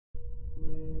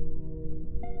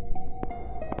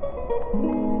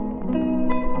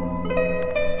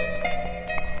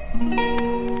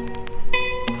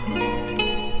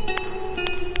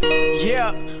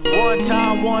one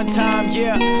time,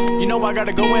 yeah. You know I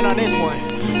gotta go in on this one.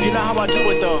 You know how I do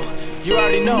it though. You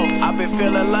already know. I've been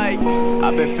feeling like I'm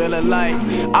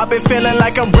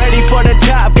ready for the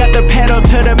top. Got the pedal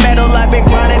to the metal. I've been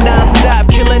grinding non-stop,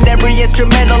 killing every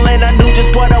instrumental, and I knew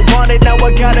just what I wanted. Now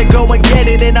I gotta go and get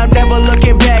it, and I'm never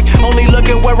looking back, only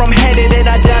looking where I'm headed. And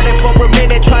I doubted for a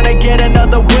minute, trying to get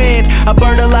another win. I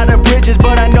burned a lot of bridges,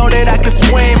 but I know that I can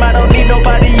swim. I don't need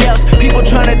nobody else. People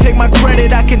trying to take my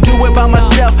credit, I can do it by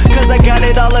myself, cause I got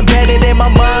it all embedded in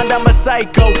my mind. I'm a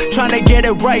psycho, trying to get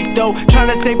it right though, trying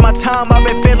to save my time. I've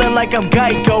been feeling like I'm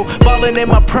Geico, balling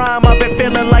in my prime. I've been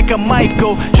feeling like I'm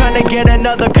Michael, trying to get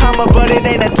another comma, but it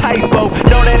ain't a typo.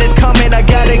 Know that it's coming, I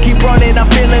gotta keep running. I'm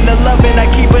feeling the loving,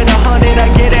 I keep it 100. I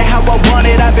get it how I want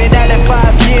it. I've been at it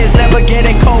 5 years, never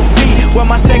getting cold feet. When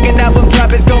my second album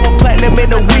drop, it's going platinum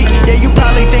in a week. Yeah, you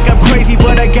probably think I'm crazy,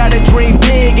 but I gotta dream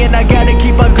big, and I gotta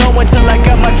keep on going till I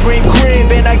got my dream crib,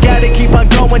 and I gotta keep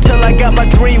on going till I got my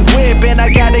dream whip, and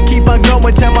I gotta keep on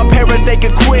going till my parents they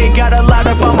can quit. Got a lot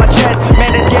up on my chest,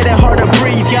 man, it's getting hard to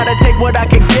breathe. Gotta take what I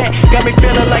can get, got me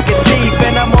feeling like a thief,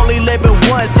 and I'm only living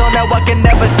once, so now I can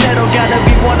never settle. Gotta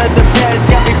be one of the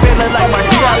best, got me feeling like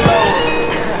Marcelo.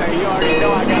 You already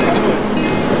know I gotta do it.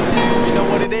 You know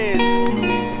what it is,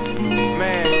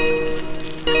 man.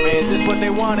 Is this what they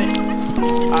wanted?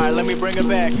 Alright, let me bring it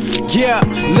back. Yeah,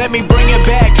 let me bring it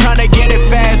back. Trying to get it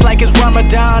fast like it's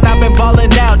Ramadan. I've been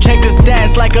balling out, check the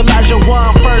stats like Elijah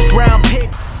Wan, first round pick.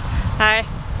 Hi.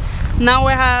 Now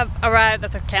we have arrived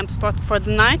at the camp spot for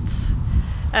the night.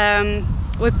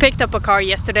 We picked up a car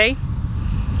yesterday,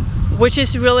 which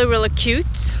is really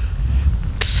cute.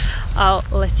 I'll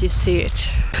let you see it.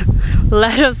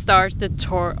 Let us start the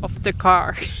tour of the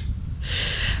car.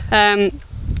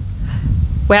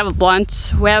 We have a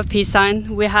blunt, we have peace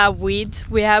sign, we have weed,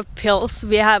 we have pills,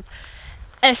 we have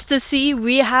ecstasy,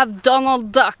 we have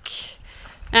Donald Duck.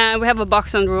 And we have a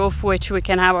box on the roof which we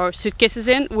can have our suitcases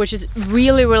in, which is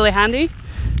really handy.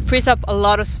 Frees up a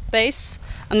lot of space.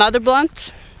 Another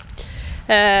blunt,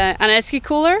 an esky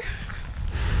cooler,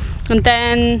 and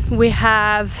then we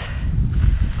have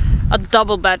a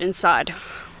double bed inside.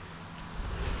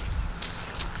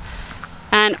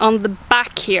 And on the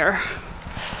back here,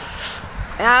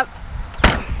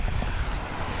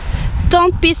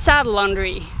 don't be sad,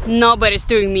 laundry. Nobody's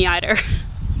doing me either.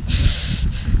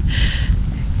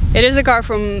 It is a car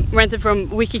rented from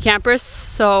Wiki Campers,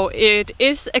 so it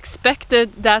is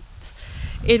expected that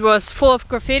it was full of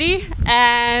graffiti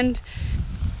and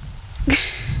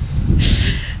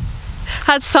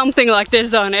had something like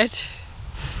this on it.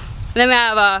 Then we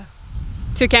have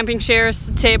 2 camping chairs,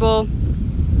 a table,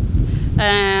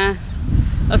 a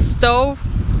stove,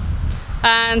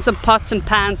 and some pots and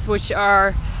pans which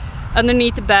are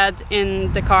underneath the bed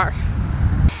in the car.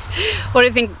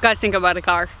 What do you guys think about the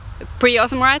car? Pretty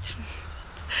awesome, right?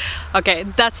 Okay,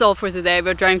 that's all for today.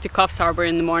 We're driving to Coffs Harbour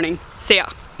in the morning. See ya.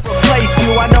 Replace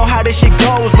you, I know how this shit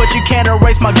goes, but you can't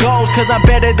erase my goals, cause I'm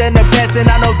better than the best, and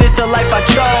I know this the life I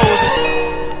chose.